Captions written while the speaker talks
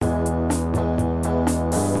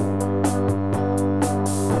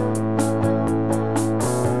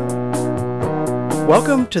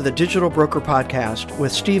Welcome to the Digital Broker Podcast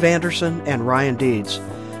with Steve Anderson and Ryan Deeds,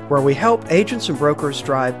 where we help agents and brokers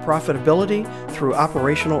drive profitability through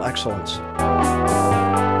operational excellence.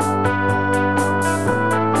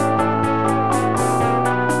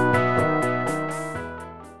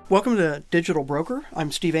 Welcome to Digital Broker.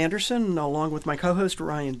 I'm Steve Anderson, along with my co-host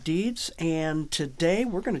Ryan Deeds, and today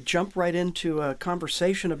we're going to jump right into a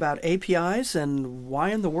conversation about APIs and why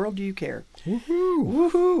in the world do you care? Woohoo!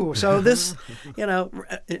 Woohoo! So this,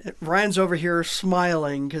 Ryan's over here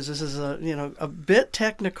smiling because this is a bit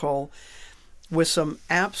technical with some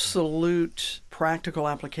absolute practical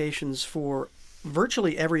applications for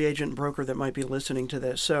virtually every agent and broker that might be listening to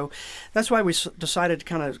this. So that's why we decided to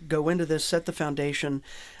kind of go into this, set the foundation.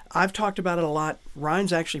 I've talked about it a lot.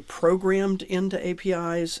 Ryan's actually programmed into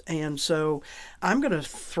APIs, and so I'm going to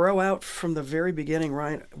throw out from the very beginning,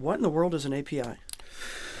 Ryan, what in the world is an API?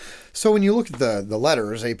 So when you look at the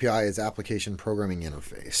letters, API is Application Programming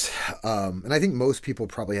Interface. And I think most people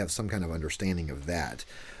probably have some kind of understanding of that.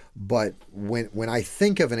 But when I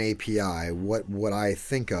think of an API, what I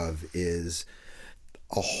think of is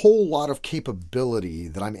a whole lot of capability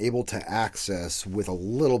that I'm able to access with a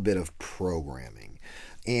little bit of programming.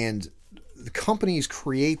 And the companies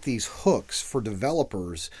create these hooks for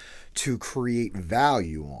developers to create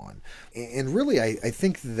value on. And really, I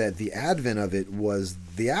think that the advent of it was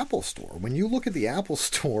the Apple Store. When you look at the Apple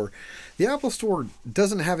Store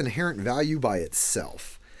doesn't have inherent value by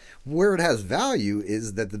itself. Where it has value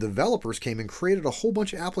is that the developers came and created a whole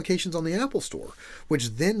bunch of applications on the Apple Store,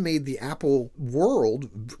 which then made the Apple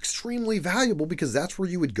world extremely valuable because that's where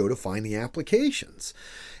you would go to find the applications.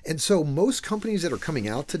 And so most companies that are coming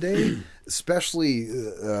out today, especially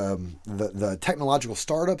the technological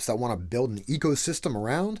startups that want to build an ecosystem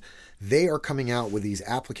around, they are coming out with these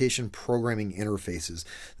application programming interfaces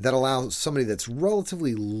that allow somebody that's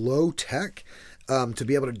relatively low tech to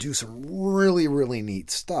be able to do some really, really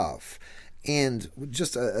neat stuff. And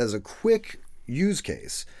just as a quick use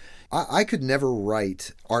case, I could never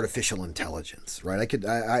write artificial intelligence, right?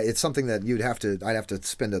 It's something that I'd have to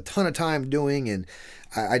spend a ton of time doing, and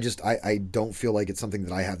I don't feel like it's something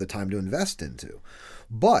that I have the time to invest into.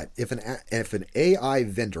 But if an AI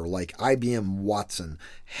vendor like IBM Watson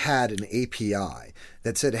had an API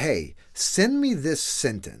that said, hey, send me this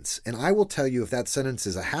sentence, and I will tell you if that sentence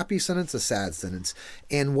is a happy sentence, a sad sentence,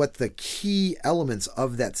 and what the key elements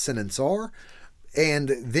of that sentence are, and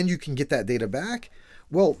then you can get that data back,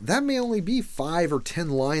 well, that may only be 5 or 10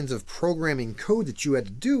 lines of programming code that you had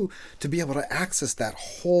to do to be able to access that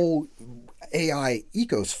whole AI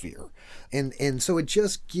ecosphere. And so it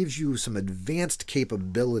just gives you some advanced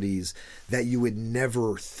capabilities that you would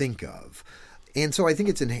never think of. And so I think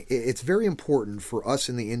it's very important for us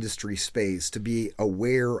in the industry space to be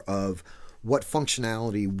aware of what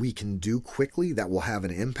functionality we can do quickly that will have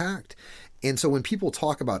an impact. And so when people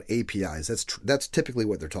talk about APIs, that's typically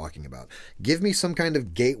what they're talking about. Give me some kind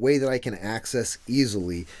of gateway that I can access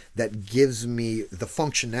easily that gives me the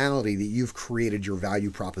functionality that you've created your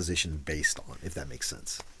value proposition based on, if that makes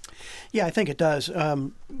sense. Yeah, I think it does.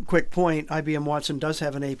 Quick point, IBM Watson does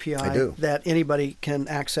have an API that anybody can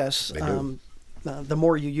access. The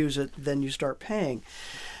more you use it, then you start paying.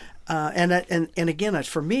 And again,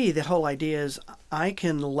 for me, the whole idea is I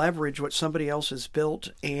can leverage what somebody else has built,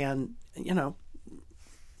 and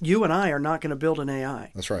you and I are not going to build an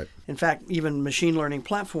AI. That's right. In fact, even machine learning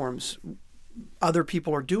platforms, other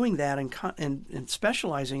people are doing that and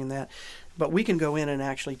specializing in that, but we can go in and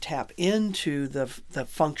actually tap into the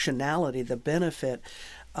functionality, the benefit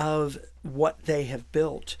of what they have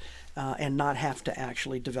built, and not have to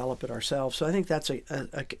actually develop it ourselves. So I think that's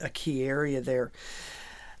a key area there.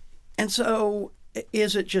 And so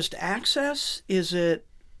is it just access? Is it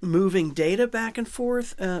moving data back and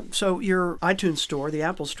forth? So your iTunes store, the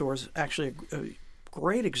Apple Store, is actually a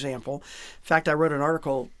great example. In fact, I wrote an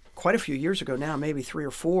article quite a few years ago now, maybe 3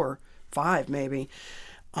 or 4, 5 maybe,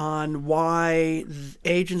 on why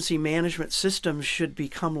agency management systems should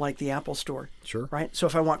become like the Apple Store. Sure. Right? So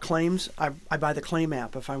if I want claims, I buy the claim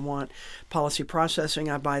app. If I want policy processing,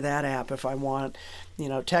 I buy that app. If I want,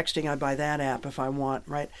 texting, I buy that app. If I want,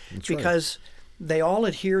 right? That's because they all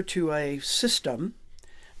adhere to a system.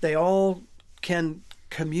 They all can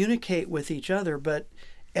communicate with each other, but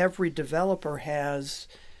every developer has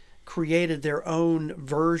created their own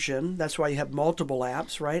version. That's why you have multiple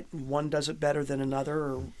apps, right? One does it better than another,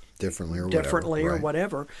 or differently or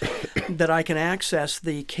whatever, that I can access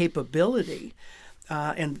the capability.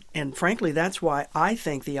 And frankly, that's why I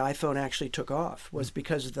think the iPhone actually took off, was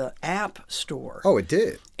because of the App Store. Oh, it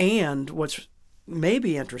did. And what's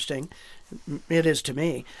maybe interesting, it is to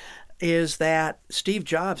me, is that Steve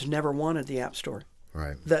Jobs never wanted the App Store.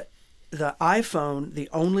 Right. The iPhone, the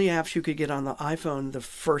only apps you could get on the iPhone the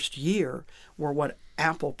first year were what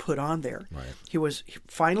Apple put on there. Right. He was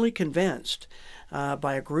finally convinced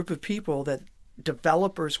by a group of people that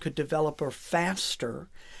developers could develop faster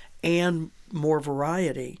and more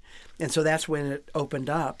variety. And so that's when it opened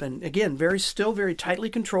up. And again, still very tightly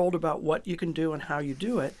controlled about what you can do and how you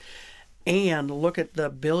do it. And look at the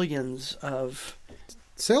billions of...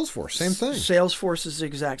 Salesforce, same thing. Salesforce is the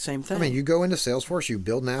exact same thing. I mean, you go into Salesforce, you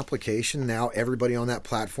build an application. Now everybody on that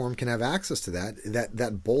platform can have access to that.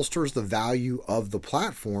 That bolsters the value of the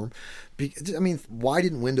platform. I mean, why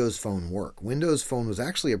didn't Windows Phone work? Windows Phone was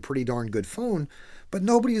actually a pretty darn good phone, but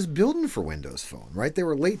nobody is building for Windows Phone, right? They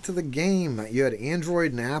were late to the game. You had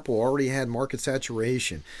Android and Apple already had market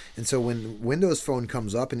saturation. And so when Windows Phone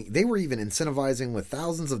comes up, and they were even incentivizing with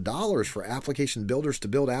thousands of dollars for application builders to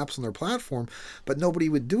build apps on their platform, but nobody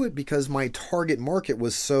would do it because my target market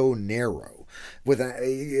was so narrow.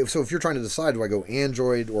 So if you're trying to decide, do I go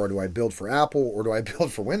Android or do I build for Apple or do I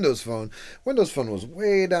build for Windows Phone? Windows Phone was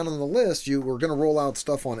way down on the list. You were going to roll out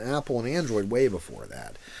stuff on Apple and Android way before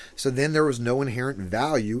that. So then there was no inherent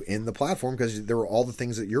value in the platform because there were all the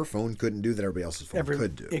things that your phone couldn't do that everybody else's phone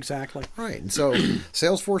could do. Exactly. Right. And so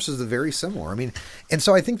Salesforce is very similar. I mean, and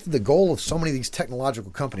so I think the goal of so many of these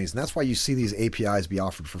technological companies, and that's why you see these APIs be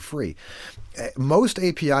offered for free. Most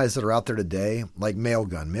APIs that are out there today, like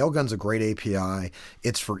Mailgun. Mailgun's a great API.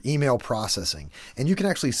 It's for email processing. And you can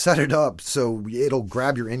actually set it up so it'll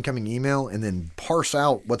grab your incoming email and then parse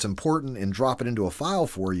out what's important and drop it into a file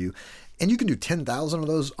for you. And you can do 10,000 of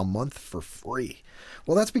those a month for free.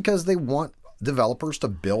 Well, that's because they want developers to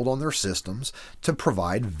build on their systems to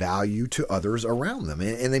provide value to others around them.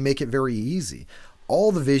 And they make it very easy.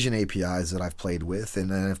 All the Vision APIs that I've played with,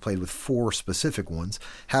 and I've played with 4 specific ones,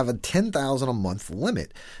 have a 10,000 a month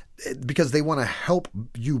limit because they want to help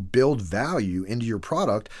you build value into your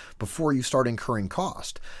product before you start incurring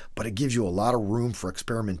cost. But it gives you a lot of room for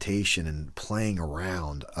experimentation and playing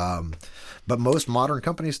around. But most modern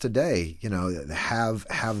companies today,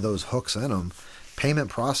 have those hooks in them.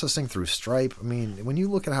 Payment processing through Stripe. I mean, when you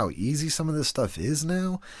look at how easy some of this stuff is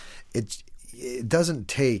now, it doesn't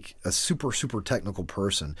take a super, super technical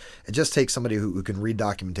person. It just takes somebody who can read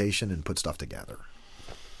documentation and put stuff together.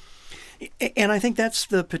 And I think that's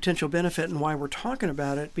the potential benefit and why we're talking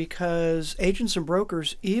about it, because agents and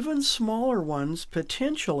brokers, even smaller ones,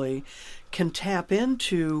 potentially can tap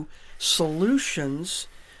into solutions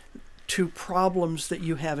to problems that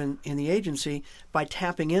you have in the agency by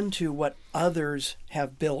tapping into what others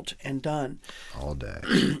have built and done. All day.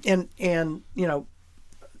 And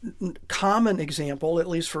common example, at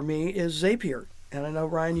least for me, is Zapier. And I know,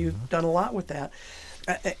 Ryan, you've done a lot with that.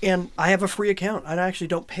 And I have a free account. I actually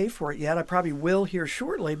don't pay for it yet. I probably will here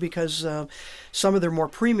shortly because some of their more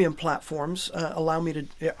premium platforms are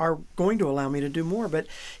going to allow me to do more. But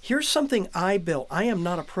here's something I built. I am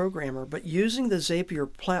not a programmer, but using the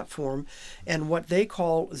Zapier platform and what they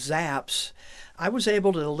call Zaps, I was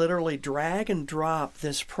able to literally drag and drop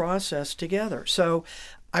this process together. So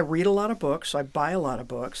I read a lot of books. I buy a lot of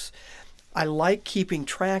books. I like keeping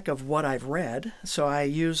track of what I've read, so I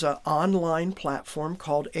use an online platform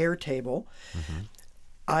called Airtable. Mm-hmm.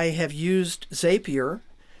 I have used Zapier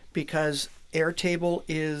because Airtable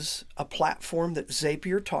is a platform that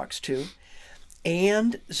Zapier talks to,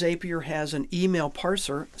 and Zapier has an email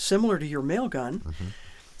parser similar to your Mailgun. Mm-hmm.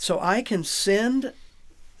 So I can send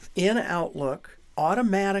in Outlook,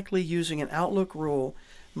 automatically using an Outlook rule,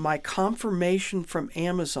 my confirmation from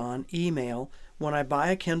Amazon email when I buy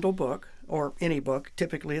a Kindle book, or any book,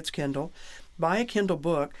 typically it's Kindle, buy a Kindle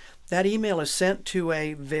book, that email is sent to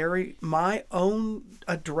my own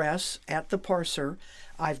address at the parser.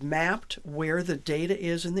 I've mapped where the data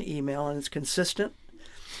is in the email and it's consistent.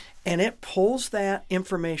 And it pulls that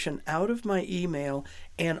information out of my email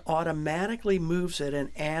and automatically moves it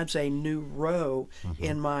and adds a new row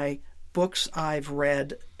in my books I've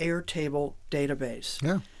read Airtable database.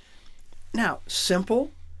 Yeah. Now,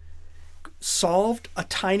 simple. Solved a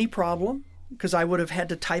tiny problem because I would have had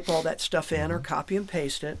to type all that stuff in or copy and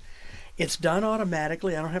paste it. It's done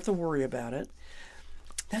automatically. I don't have to worry about it.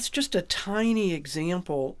 That's just a tiny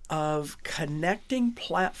example of connecting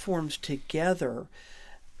platforms together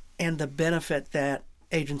and the benefit that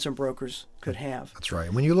agents and brokers could have. That's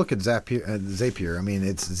right. When you look at Zapier, I mean,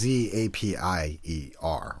 it's Zapier,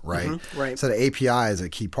 right? Mm-hmm, right. So the API is a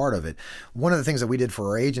key part of it. One of the things that we did for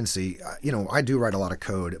our agency, I do write a lot of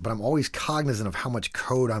code, but I'm always cognizant of how much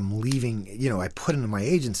code I'm leaving, I put into my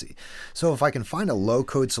agency. So if I can find a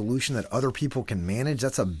low-code solution that other people can manage,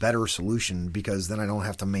 that's a better solution because then I don't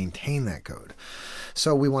have to maintain that code.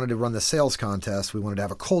 So we wanted to run the sales contest. We wanted to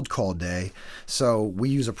have a cold call day. So we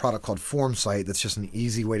use a product called FormSite that's just an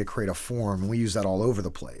easy way to create a form, and we use that all over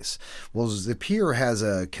the place. Well, Zapier has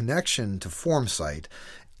a connection to FormSite.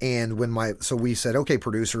 And so we said, okay,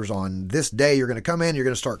 producers, on this day, you're going to come in, you're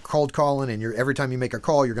going to start cold calling, and every time you make a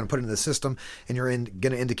call, you're going to put it in the system, and you're going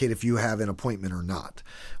to indicate if you have an appointment or not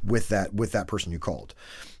with that person you called.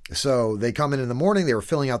 So they come in the morning, they were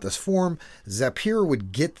filling out this form. Zapier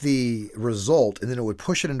would get the result, and then it would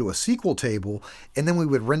push it into a SQL table, and then we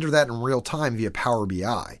would render that in real time via Power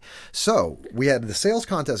BI. So we had the sales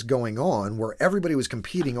contest going on where everybody was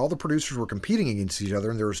competing. All the producers were competing against each other,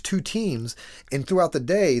 and there was 2 teams. And throughout the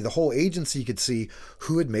day, the whole agency could see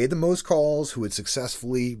who had made the most calls, who had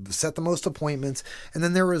successfully set the most appointments. And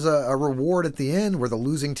then there was a reward at the end where the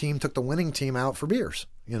losing team took the winning team out for beers.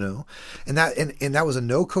 And that was a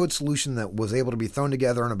no-code solution that was able to be thrown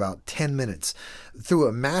together in about 10 minutes through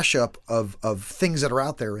a mashup of things that are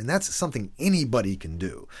out there. And that's something anybody can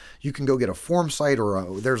do. You can go get a FormSite,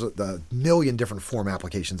 or there's a million different form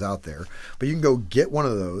applications out there, but you can go get one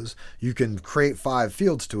of those. You can create 5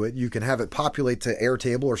 fields to it. You can have it populate to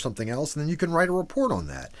Airtable or something else, and then you can write a report on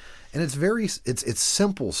that. And it's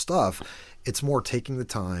simple stuff. It's more taking the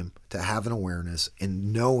time to have an awareness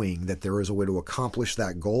and knowing that there is a way to accomplish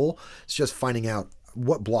that goal. It's just finding out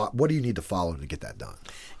what do you need to follow to get that done.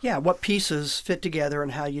 Yeah, what pieces fit together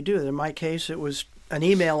and how you do it. In my case, it was an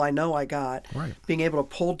email I know I got, right. Being able to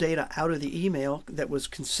pull data out of the email that was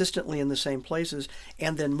consistently in the same places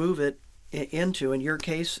and then move it into. In your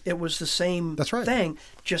case, it was the same thing,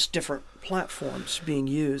 just different platforms being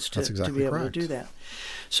used to be able to do that.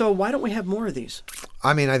 So why don't we have more of these?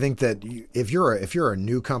 I mean, I think that if you're a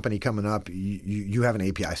new company coming up, you have an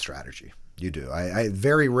API strategy. You do. I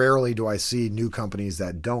very rarely do I see new companies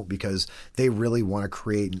that don't, because they really want to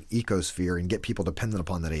create an ecosphere and get people dependent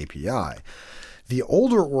upon that API. The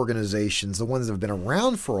older organizations, the ones that have been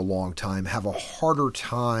around for a long time, have a harder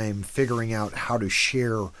time figuring out how to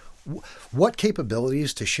share what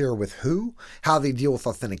capabilities to share with who, how they deal with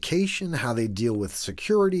authentication, how they deal with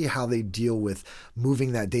security, how they deal with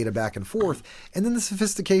moving that data back and forth, and then the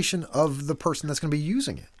sophistication of the person that's going to be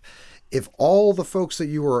using it. If all the folks that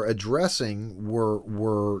you were addressing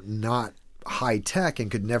were not high tech and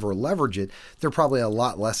could never leverage it, they're probably a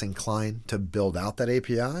lot less inclined to build out that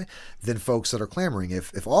API than folks that are clamoring.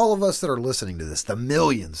 If all of us that are listening to this, the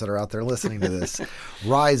millions that are out there listening to this,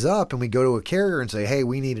 rise up and we go to a carrier and say, hey,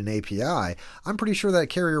 we need an API, I'm pretty sure that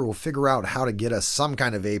carrier will figure out how to get us some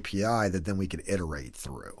kind of API that then we could iterate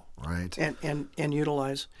through. Right. And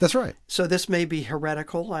utilize. That's right. So this may be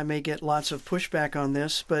heretical. I may get lots of pushback on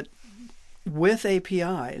this, but with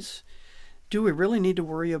APIs, do we really need to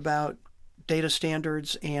worry about data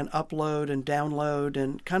standards and upload and download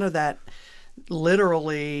and kind of that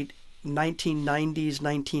literally 1990s,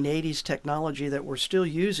 1980s technology that we're still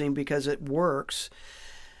using because it works?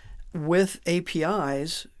 With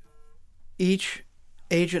APIs, each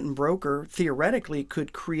agent and broker theoretically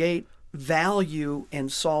could create value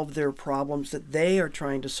and solve their problems that they are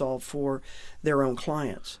trying to solve for their own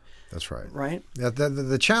clients. That's right. Right?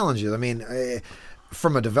 The challenge is, I mean,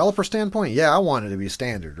 from a developer standpoint, I want it to be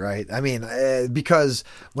standard, right? I mean, because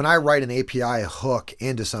when I write an API hook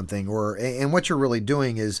into something, and what you're really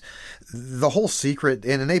doing is the whole secret,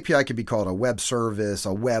 and an API could be called a web service,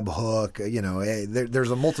 a web hook,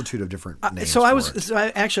 there's a multitude of different names. So I was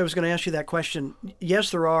going to ask you that question.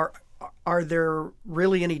 Yes, there are. Are there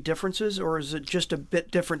really any differences, or is it just a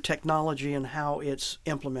bit different technology and how it's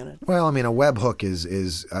implemented? Well, I mean, a webhook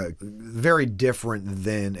is very different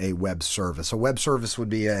than a web service. A web service would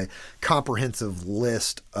be a comprehensive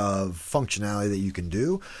list of functionality that you can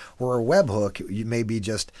do, or a webhook, you may be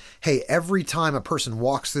just, hey, every time a person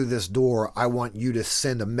walks through this door, I want you to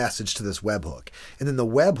send a message to this webhook. And then the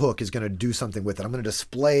webhook is going to do something with it. I'm going to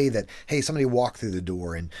display that, hey, somebody walked through the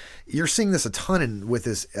door. And you're seeing this a ton with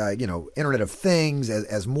this, Internet of Things,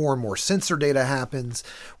 as more and more sensor data happens,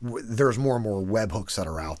 there's more and more webhooks that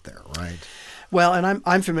are out there, right? Well, and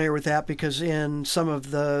I'm familiar with that because in some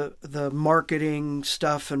of the marketing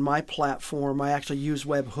stuff in my platform, I actually use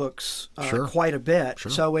webhooks quite a bit.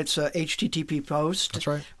 Sure. So it's a HTTP post. That's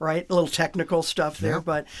right. Right? A little technical stuff there.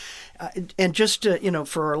 But and just to,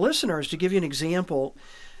 for our listeners, to give you an example,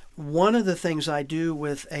 one of the things I do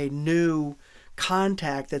with a new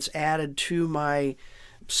contact that's added to my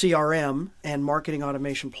CRM and marketing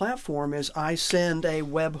automation platform is I send a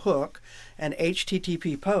webhook, an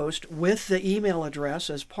HTTP post with the email address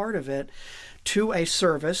as part of it, to a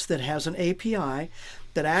service that has an API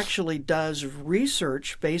that actually does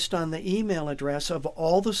research based on the email address of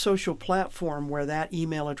all the social platform where that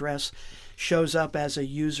email address shows up as a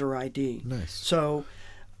user ID. Nice. So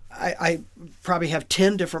I probably have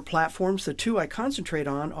 10 different platforms. The two I concentrate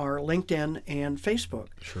on are LinkedIn and Facebook.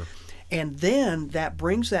 Sure. And then that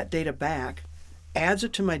brings that data back, adds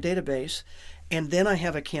it to my database, and then I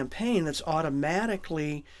have a campaign that's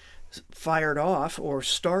automatically fired off or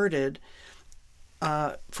started,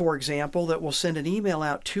 for example, that will send an email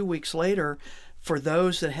out 2 weeks later for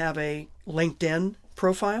those that have a LinkedIn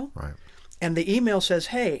profile. Right. And the email says,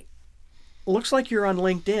 hey, looks like you're on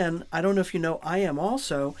LinkedIn. I don't know if you know, I am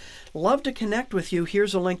also. Love to connect with you.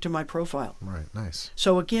 Here's a link to my profile. Right. Nice.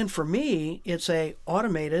 So again, for me, it's a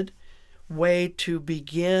automated way to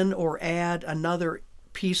begin or add another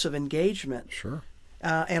piece of engagement. Sure.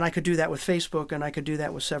 And I could do that with Facebook, and I could do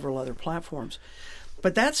that with several other platforms.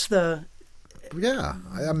 But that's the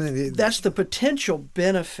that's the potential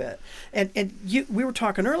benefit. And we were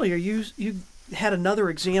talking earlier. You had another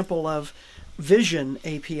example of Vision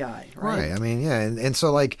API, right? Right. I mean, yeah, and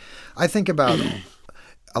so like I think about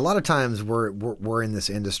a lot of times we're in this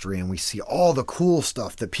industry and we see all the cool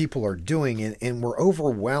stuff that people are doing, and we're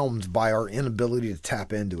overwhelmed by our inability to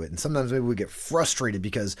tap into it. And sometimes maybe we get frustrated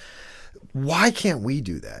because why can't we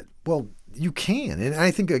do that? Well, you can. And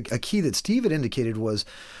I think a key that Steve had indicated was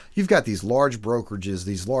you've got these large brokerages,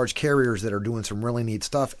 these large carriers that are doing some really neat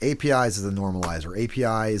stuff. APIs is the normalizer.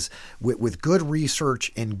 APIs with good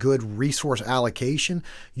research and good resource allocation,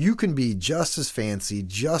 you can be just as fancy,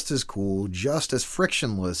 just as cool, just as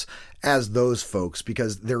frictionless as those folks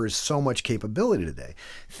because there is so much capability today.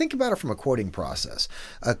 Think about it from a quoting process.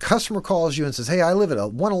 A customer calls you and says, hey, I live at a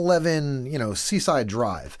 111, Seaside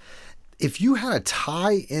Drive. If you had a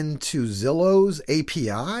tie into Zillow's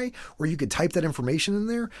API where you could type that information in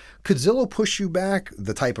there, could Zillow push you back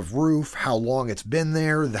the type of roof, how long it's been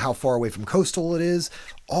there, how far away from coastal it is,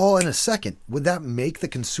 all in a second? Would that make the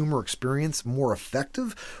consumer experience more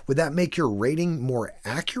effective? Would that make your rating more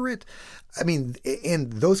accurate? I mean,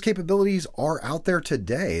 and those capabilities are out there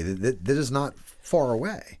today. That is not far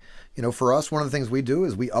away. For us, one of the things we do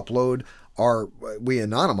is we anonymize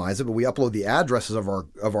it, but we upload the addresses of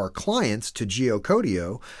our clients to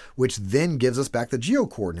GeoCodio, which then gives us back the geo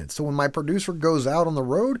coordinates. So when my producer goes out on the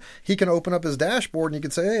road, he can open up his dashboard and he can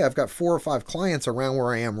say, hey, I've got 4 or 5 clients around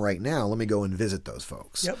where I am right now. Let me go and visit those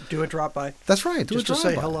folks. Yep, do a drop by. That's right. Just to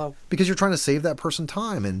say hello. Because you're trying to save that person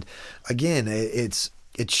time. And again, it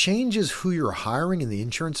changes who you're hiring in the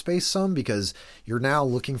insurance space some, because you're now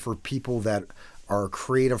looking for people that are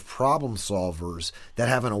creative problem solvers that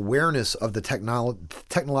have an awareness of the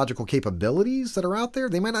technological capabilities that are out there.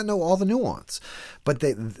 They might not know all the nuance, but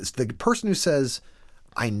the person who says,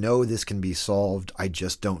 I know this can be solved, I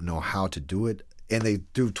just don't know how to do it, and they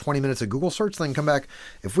do 20 minutes of Google search, then come back,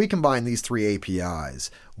 if we combine these 3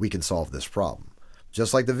 APIs, we can solve this problem.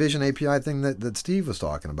 Just like the Vision API thing that Steve was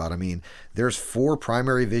talking about. I mean, there's 4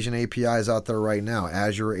 primary Vision APIs out there right now: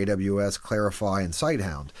 Azure, AWS, Clarify, and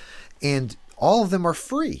SiteHound. And all of them are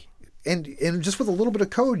free. And just with a little bit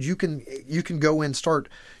of code, you can go and start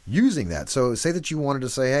using that. So say that you wanted to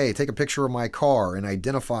say, hey, take a picture of my car and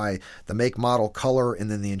identify the make, model, color,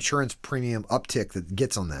 and then the insurance premium uptick that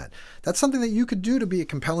gets on that. That's something that you could do to be a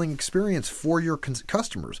compelling experience for your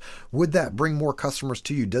customers. Would that bring more customers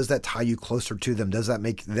to you? Does that tie you closer to them? Does that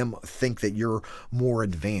make them think that you're more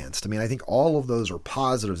advanced? I mean, I think all of those are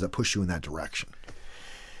positives that push you in that direction.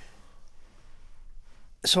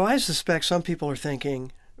 So I suspect some people are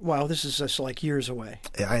thinking, wow, this is just like years away.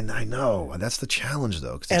 I know. That's the challenge,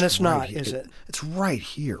 though. And it's right not, here. Is it? It's right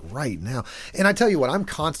here, right now. And I tell you what, I'm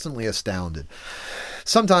constantly astounded.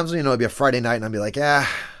 Sometimes, it'd be a Friday night and I'd be like,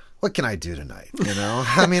 what can I do tonight?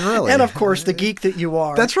 I mean, really. And of course, the geek that you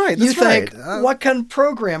are. That's right. You think, what kind of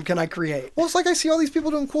program can I create? Well, it's like I see all these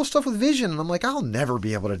people doing cool stuff with Vision, and I'm like, I'll never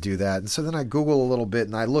be able to do that. And so then I Google a little bit,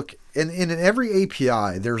 and I look, and in every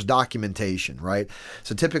API, there's documentation, right?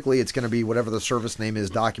 So typically, it's going to be whatever the service name is,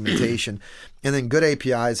 documentation. And then good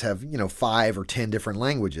APIs have, 5 or 10 different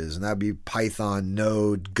languages, and that would be Python,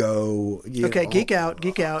 Node, Go. Okay, geek out.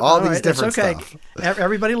 All these different stuff.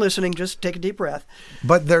 Everybody listening, just take a deep breath.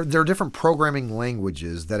 But there are different programming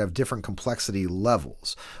languages that have different complexity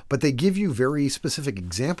levels, but they give you very specific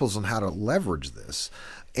examples on how to leverage this.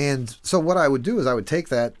 And so what I would do is I would take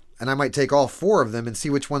that, and I might take all 4 of them and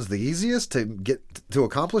see which one's the easiest to get to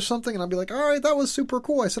accomplish something. And I'd be like, all right, that was super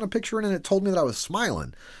cool. I sent a picture in and it told me that I was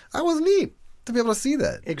smiling. That was neat to be able to see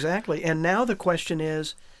that. Exactly. And now the question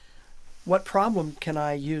is, what problem can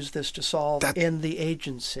I use this to solve in the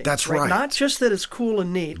agency? That's right. Not just that it's cool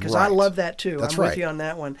and neat, because I love that too. That's I'm with you on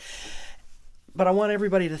that one. But I want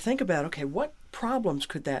everybody to think about, okay, what problems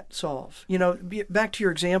could that solve? You know, back to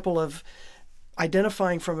your example of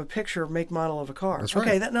identifying from a picture make, model of a car. That's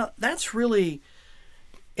right. Okay, that's really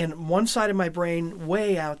in one side of my brain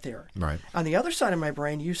way out there. Right. On the other side of my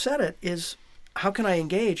brain, you said it, is how can I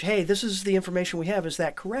engage? Hey, this is the information we have. Is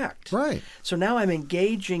that correct? Right. So now I'm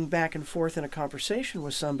engaging back and forth in a conversation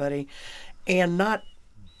with somebody and not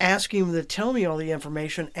asking them to tell me all the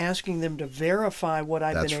information, asking them to verify what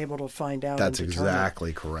I've been able to find out. That's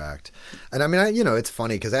exactly correct. And I mean, it's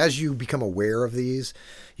funny because as you become aware of these,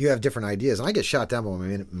 you have different ideas. And I get shot down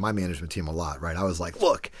by my management team a lot, right? I was like,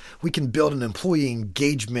 look, we can build an employee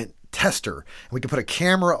engagement tester, and we can put a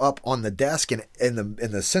camera up on the desk in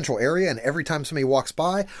the central area, and every time somebody walks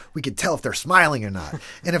by, we could tell if they're smiling or not.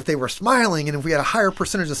 And if they were smiling, and if we had a higher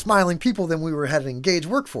percentage of smiling people, then we had an engaged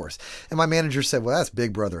workforce. And my manager said, well, that's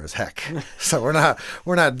big brother as heck. So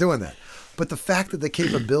we're not doing that. But the fact that the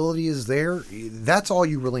capability is there, that's all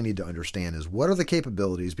you really need to understand is what are the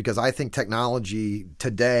capabilities, because I think technology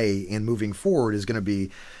today and moving forward is going to be,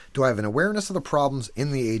 do I have an awareness of the problems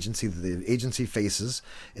in the agency that the agency faces,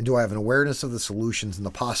 and do I have an awareness of the solutions and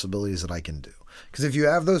the possibilities that I can do? Because if you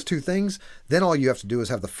have those two things, then all you have to do is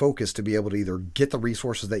have the focus to be able to either get the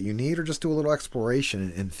resources that you need or just do a little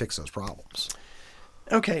exploration and fix those problems.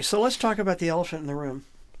 Okay, so let's talk about the elephant in the room.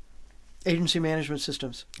 Agency management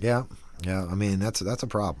systems. Yeah. I mean, that's a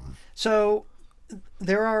problem. So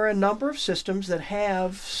there are a number of systems that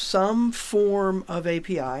have some form of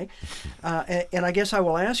API. And I guess I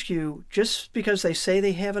will ask you, just because they say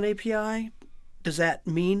they have an API, does that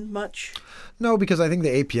mean much? No, because I think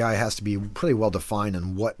the API has to be pretty well defined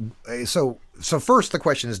and what. So first the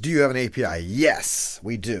question is, do you have an API? Yes,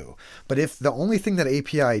 we do. But if the only thing that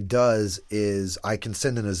API does is I can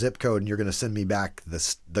send in a zip code and you're going to send me back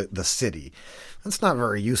the city, that's not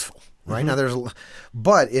very useful. Right. Mm-hmm.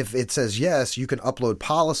 But if it says, yes, you can upload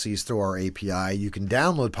policies through our API, you can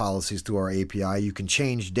download policies through our API, you can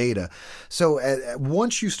change data. So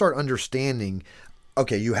once you start understanding,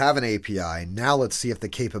 okay, you have an API, now let's see if the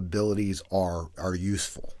capabilities are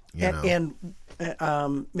useful. And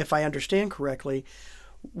if I understand correctly,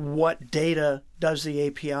 what data does the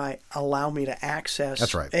API allow me to access?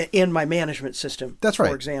 That's right. In my management system, that's right.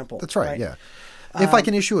 For example. That's right, yeah. If I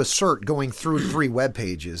can issue a cert going through 3 web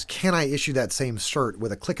pages, can I issue that same cert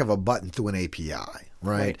with a click of a button through an API?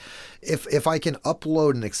 Right. If I can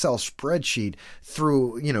upload an Excel spreadsheet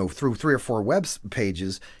through 3 or 4 web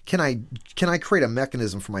pages, can I create a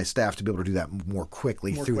mechanism for my staff to be able to do that more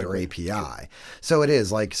quickly through their API? So it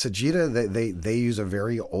is like Sagitta, they use a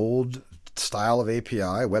very old style of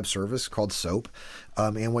API web service called SOAP.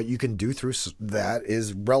 And what you can do through that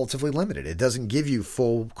is relatively limited. It doesn't give you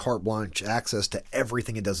full carte blanche access to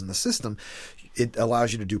everything it does in the system. It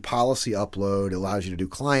allows you to do policy upload, it allows you to do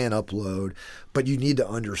client upload, but you need to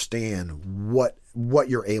understand what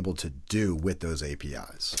you're able to do with those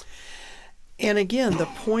APIs. And again, the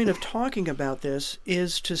point of talking about this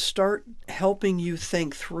is to start helping you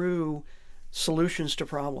think through solutions to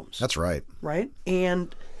problems. That's right. Right?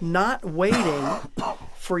 And not waiting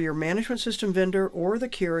for your management system vendor or the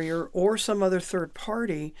carrier or some other third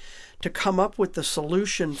party to come up with the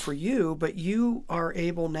solution for you, but you are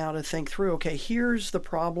able now to think through, okay, here's the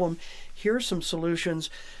problem, here's some solutions.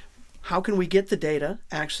 How can we get the data,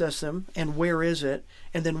 access them, and where is it?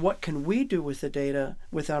 And then what can we do with the data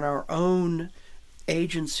within our own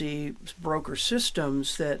agency broker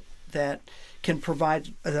systems that can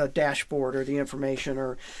provide the dashboard or the information,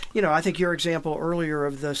 or, I think your example earlier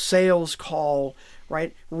of the sales call,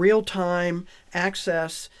 right? Real-time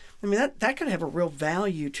access. I mean, that could have a real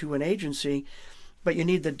value to an agency, but you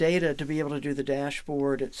need the data to be able to do the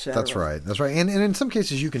dashboard, et cetera. That's right. And in some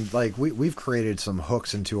cases you can, like, we've created some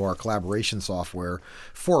hooks into our collaboration software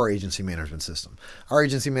for our agency management system. Our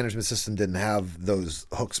agency management system didn't have those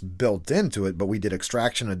hooks built into it, but we did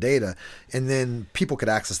extraction of data, and then people could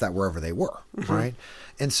access that wherever they were, right?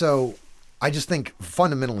 And so I just think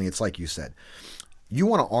fundamentally it's like you said, you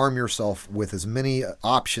want to arm yourself with as many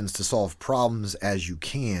options to solve problems as you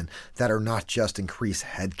can that are not just increase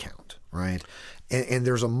headcount, right? And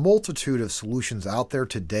there's a multitude of solutions out there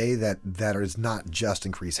today that is not just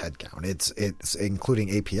increase headcount. It's including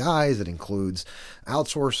APIs. It includes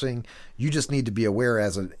outsourcing. You just need to be aware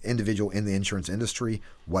as an individual in the insurance industry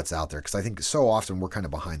what's out there, because I think so often we're kind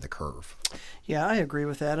of behind the curve. Yeah, I agree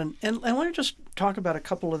with that. And let me just talk about a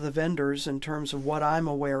couple of the vendors in terms of what I'm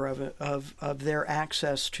aware of their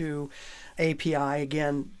access to API.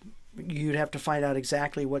 Again, you'd have to find out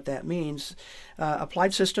exactly what that means.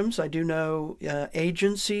 Applied Systems, I do know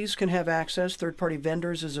agencies can have access. Third-party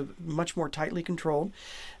vendors is a much more tightly controlled,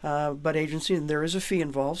 but agency, and there is a fee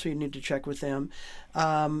involved, so you need to check with them.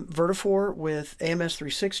 Vertafore with AMS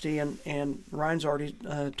 360, and Ryan's already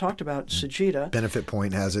talked about Sagitta. Benefit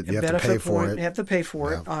Point has it. You have Benefit to pay for Point, it. You have to pay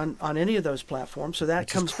for it on any of those platforms. So that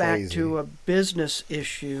Which comes is back crazy. to a business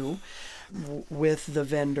issue with the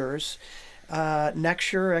vendors.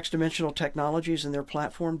 Nexure, X Dimensional Technologies, and their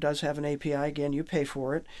platform does have an API. Again, you pay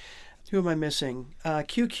for it. Who am I missing?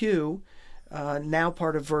 QQ, now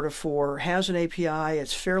part of Vertafore, has an API.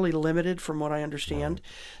 It's fairly limited from what I understand,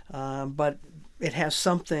 but it has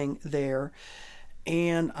something there.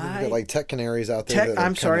 And You've got like Tech Canaries out there.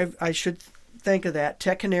 I should think of that.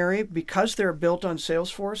 Tech Canary, because they're built on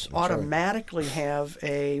Salesforce, automatically have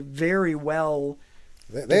a very well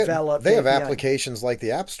developed They have API. applications like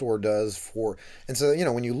the App Store does for, and so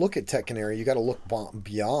when you look at Tech Canary, you got to look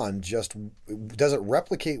beyond just, does it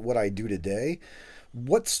replicate what I do today?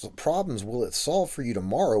 What problems will it solve for you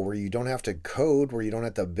tomorrow, where you don't have to code, where you don't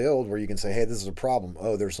have to build, where you can say, hey, this is a problem.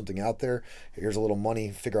 Oh, there's something out there. Here's a little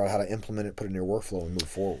money. Figure out how to implement it, put it in your workflow, and move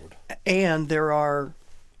forward. And there are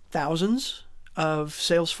thousands of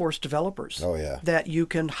Salesforce developers that you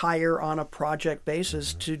can hire on a project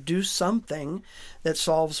basis to do something that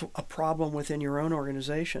solves a problem within your own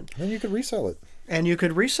organization. And you could resell it. And you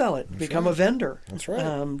could resell it, become a vendor. That's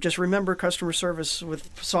right. Just remember, customer service with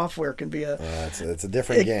software can be it's a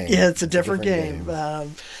different game. Yeah, it's a different game.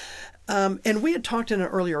 And we had talked in an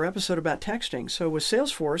earlier episode about texting. So with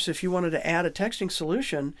Salesforce, if you wanted to add a texting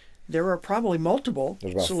solution, there are probably multiple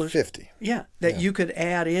There's about solutions. 50. Yeah, that you could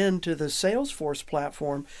add into the Salesforce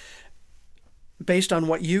platform based on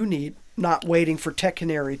what you need, not waiting for Tech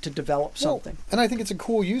Canary to develop something. And I think it's a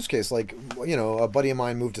cool use case. Like, a buddy of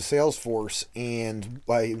mine moved to Salesforce, and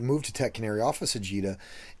I moved to Tech Canary off of Sagitta.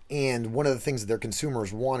 And one of the things that their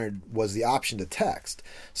consumers wanted was the option to text.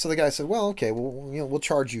 So the guy said, well, okay, we'll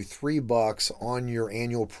charge you $3 on your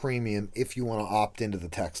annual premium if you want to opt into the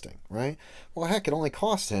texting, right? Well, heck, it only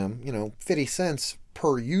costs him, 50 cents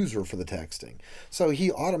per user for the texting. So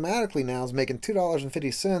he automatically now is making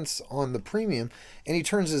 $2.50 on the premium, and he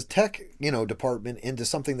turns his tech, department into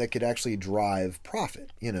something that could actually drive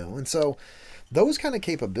profit, And so those kind of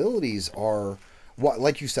capabilities are,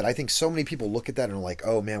 like you said, I think so many people look at that and are like,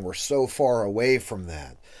 oh man, we're so far away from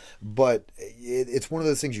that. But it's one of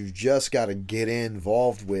those things you've just got to get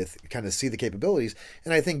involved with, kind of see the capabilities.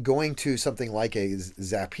 And I think going to something like a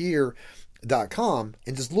Zapier.com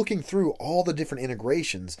and just looking through all the different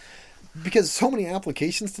integrations, because so many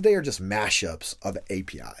applications today are just mashups of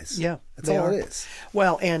APIs. Yeah, that's all it is.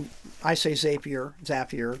 Well, and I say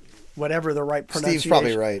Zapier, whatever the right pronunciation. Steve's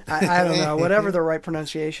probably right. I don't know. Whatever the right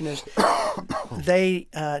pronunciation is. They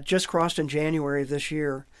just crossed in January of this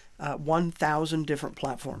year 1,000 different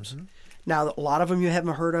platforms. Mm-hmm. Now, a lot of them you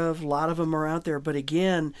haven't heard of. A lot of them are out there. But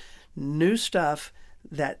again, new stuff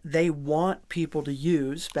that they want people to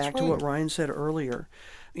use. Back to what Ryan said earlier.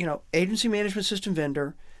 Agency management system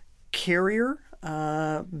vendor, carrier,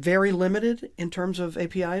 very limited in terms of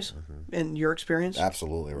APIs in your experience.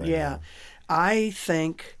 Absolutely right. Yeah. Now. I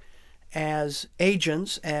think as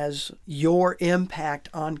agents, as your impact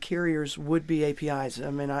on carriers would be APIs.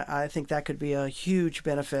 I mean, I think that could be a huge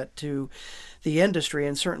benefit to the industry,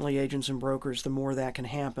 and certainly agents and brokers, the more that can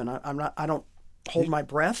happen. I don't hold my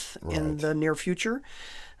breath in the near future,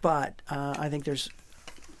 but I think there's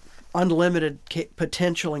unlimited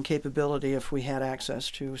potential and capability if we had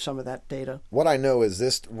access to some of that data. What I know is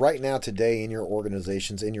this: right now, today, in your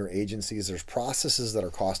organizations, in your agencies, there's processes that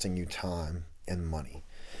are costing you time and money,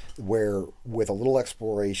 where with a little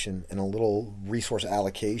exploration and a little resource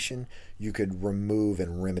allocation, you could remove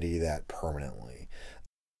and remedy that permanently.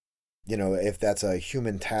 If that's a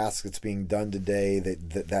human task that's being done today,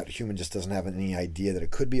 that human just doesn't have any idea that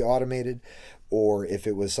it could be automated, or if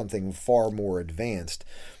it was something far more advanced.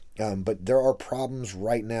 But there are problems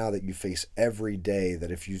right now that you face every day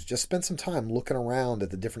that if you just spend some time looking around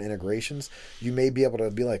at the different integrations, you may be able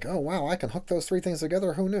to be like, oh, wow, I can hook those three things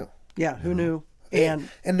together. Who knew? Yeah, who knew? And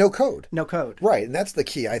no code. No code. Right, and that's the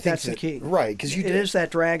key. I think that's the key. Right, because it is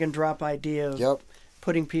that drag and drop idea of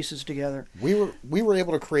putting pieces together. We were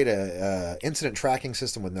able to create a incident tracking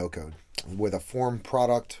system with no code, with a form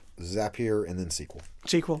product Zapier, and then SQL.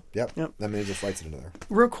 SQL. Yep. I mean, it just writes it into there.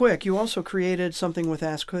 Real quick, you also created something with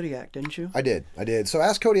Ask Kodiak, didn't you? I did. So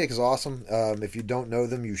Ask Kodiak is awesome. If you don't know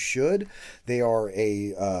them, you should. They're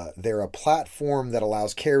a platform that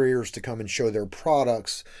allows carriers to come and show their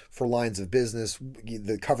products for lines of business,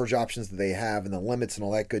 the coverage options that they have, and the limits and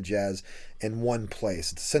all that good jazz in one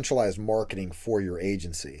place. It's centralized marketing for your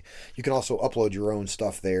agency. You can also upload your own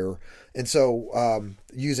stuff there. And so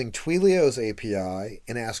using Twilio's API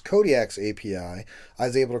and Ask Kodiak's API, I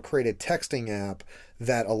was able to create a texting app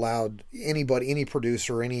that allowed anybody, any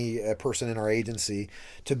producer, any person in our agency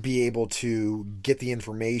to be able to get the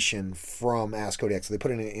information from Ask Kodiak. So they put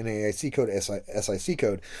in an AIC code, SIC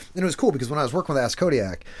code. And it was cool because when I was working with Ask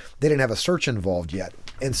Kodiak, they didn't have a search involved yet.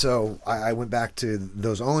 And so I went back to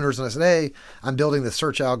those owners and I said, hey, I'm building the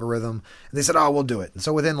search algorithm. And they said, oh, we'll do it. And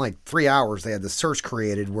so within like 3 hours, they had the search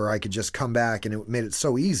created where I could just come back, and it made it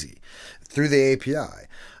so easy through the API.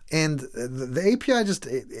 And the API just,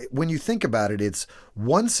 when you think about it, it's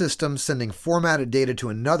one system sending formatted data to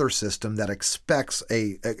another system that expects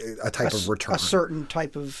a type of return. A certain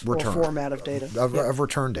type of return, or format of data. Of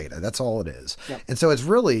return data. That's all it is. Yep. And so it's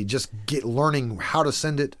really just learning how to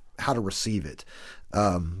send it, how to receive it.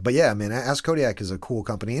 But yeah, man, Ask Kodiak is a cool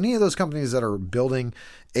company. Any of those companies that are building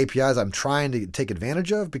APIs, I'm trying to take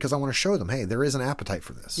advantage of because I want to show them, hey, there is an appetite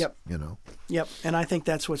for this. Yep. You know? Yep. And I think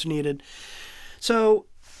that's what's needed. So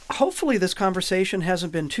hopefully this conversation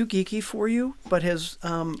hasn't been too geeky for you, but has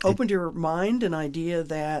opened your mind an idea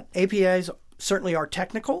that APIs certainly are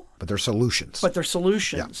technical. But they're solutions.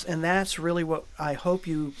 Yeah. And that's really what I hope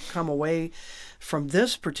you come away from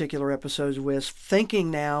this particular episode with, thinking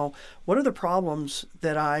now, what are the problems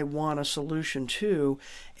that I want a solution to?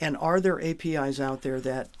 And are there APIs out there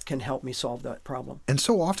that can help me solve that problem? And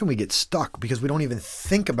so often we get stuck because we don't even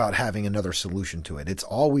think about having another solution to it. It's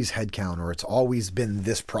always headcount, or it's always been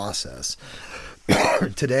this process.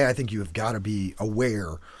 Today, I think you have got to be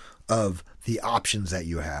aware of the options that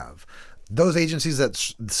you have. Those agencies that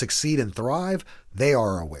succeed and thrive, they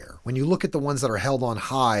are aware. When you look at the ones that are held on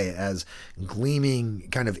high as gleaming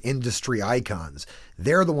kind of industry icons,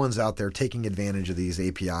 they're the ones out there taking advantage of these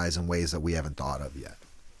APIs in ways that we haven't thought of yet.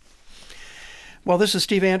 Well, this is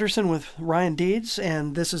Steve Anderson with Ryan Deeds,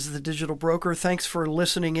 and this is The Digital Broker. Thanks for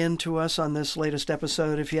listening in to us on this latest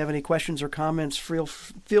episode. If you have any questions or comments, feel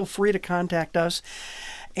free to contact us.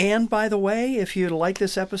 And by the way, if you like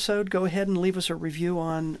this episode, go ahead and leave us a review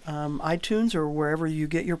on iTunes or wherever you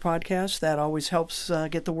get your podcasts. That always helps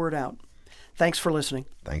get the word out. Thanks for listening.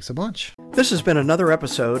 Thanks a bunch. This has been another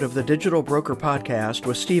episode of the Digital Broker Podcast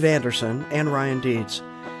with Steve Anderson and Ryan Deeds.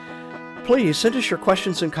 Please send us your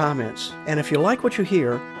questions and comments. And if you like what you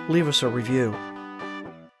hear, leave us a review.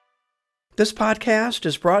 This podcast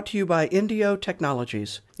is brought to you by Indio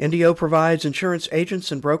Technologies. Indio provides insurance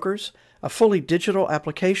agents and brokers a fully digital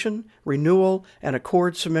application, renewal, and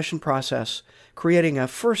accord submission process, creating a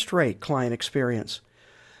first-rate client experience.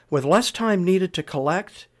 With less time needed to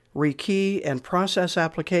collect, rekey, and process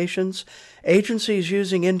applications, agencies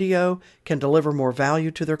using Indio can deliver more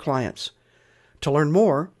value to their clients. To learn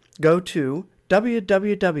more, go to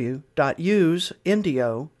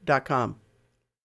www.useindio.com.